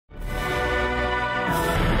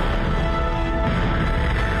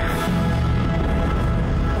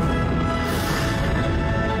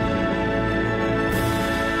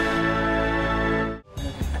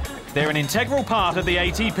They're an integral part of the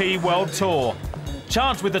ATP World Tour,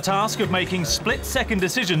 charged with the task of making split-second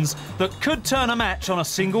decisions that could turn a match on a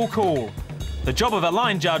single call. The job of a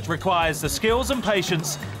line judge requires the skills and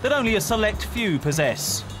patience that only a select few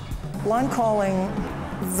possess. Line calling,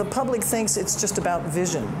 the public thinks it's just about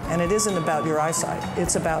vision, and it isn't about your eyesight.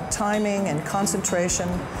 It's about timing and concentration,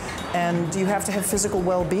 and you have to have physical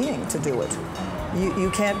well-being to do it.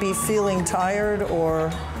 You can't be feeling tired or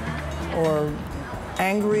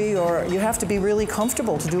angry, or you have to be really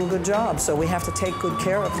comfortable to do a good job, so we have to take good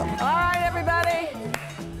care of them. All right, everybody.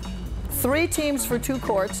 3 teams for 2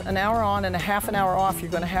 courts, an hour on and a half an hour off.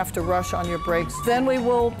 You're going to have to rush on your breaks. Then we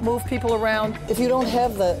will move people around. If you don't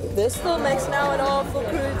have this, makes an hour and a half for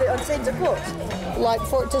crew on center court. like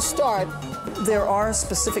to start. There are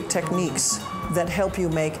specific techniques that help you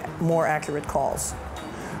make more accurate calls.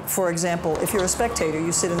 For example, if you're a spectator,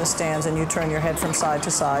 you sit in the stands and you turn your head from side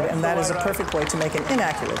to side, and that is a perfect way to make an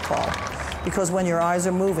inaccurate call. Because when your eyes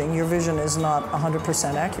are moving, your vision is not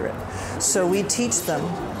 100% accurate. So we teach them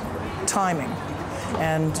timing.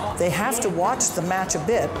 And they have to watch the match a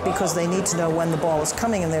bit because they need to know when the ball is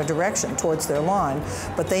coming in their direction towards their line.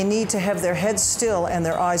 But they need to have their heads still and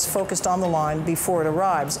their eyes focused on the line before it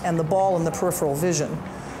arrives, and the ball in the peripheral vision,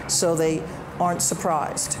 so they aren't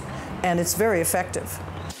surprised. And it's very effective.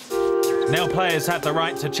 Now players have the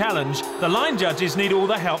right to challenge. The line judges need all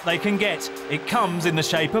the help they can get. It comes in the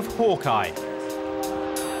shape of Hawkeye.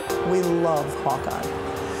 We love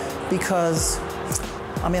Hawkeye because,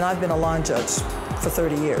 I mean, I've been a line judge for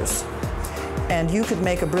 30 years. And you could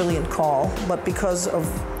make a brilliant call, but because of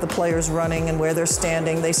the players running and where they're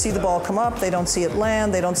standing, they see the ball come up, they don't see it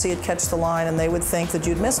land, they don't see it catch the line, and they would think that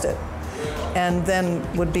you'd missed it. And then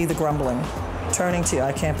would be the grumbling, turning to you,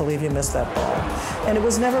 I can't believe you missed that ball. And it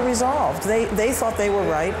was never resolved. They thought they were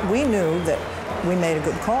right. We knew that we made a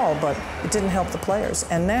good call, but it didn't help the players.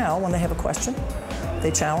 And now, when they have a question,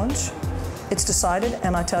 they challenge, it's decided,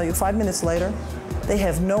 and I tell you, 5 minutes later, they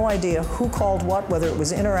have no idea who called what, whether it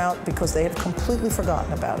was in or out, because they have completely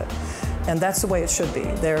forgotten about it. And that's the way it should be.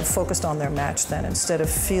 They're focused on their match then, instead of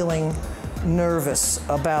feeling nervous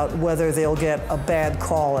about whether they'll get a bad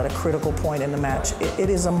call at a critical point in the match.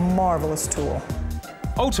 It is a marvelous tool.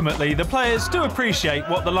 Ultimately, the players do appreciate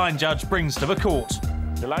what the line judge brings to the court.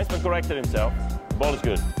 The linesman corrected himself. The ball is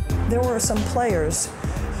good. There were some players,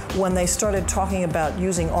 when they started talking about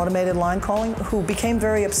using automated line calling, who became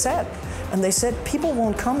very upset. And they said people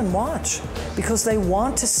won't come and watch because they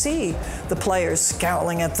want to see the players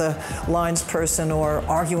scowling at the lines person or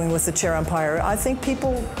arguing with the chair umpire. I think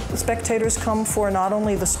spectators come for not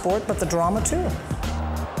only the sport, but the drama too.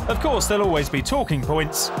 Of course, there'll always be talking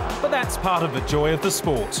points, but that's part of the joy of the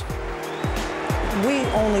sport. We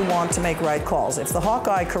only want to make right calls. If the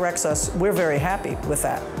Hawkeye corrects us, we're very happy with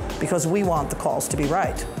that because we want the calls to be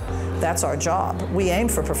right. That's our job. We aim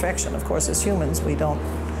for perfection. Of course, as humans, we don't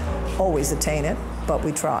always attain it, but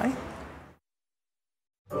we try.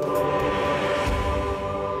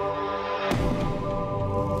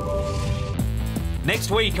 Next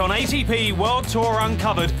week on ATP World Tour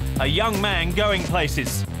Uncovered, a young man going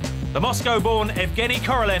places. The Moscow-born Evgeny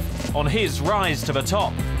Korolev on his rise to the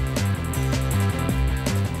top.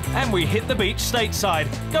 And we hit the beach stateside,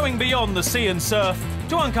 going beyond the sea and surf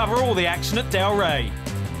to uncover all the action at Del Rey.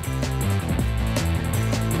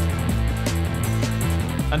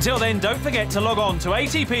 Until then, don't forget to log on to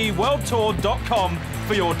atpworldtour.com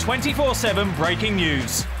for your 24/7 breaking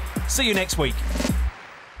news. See you next week.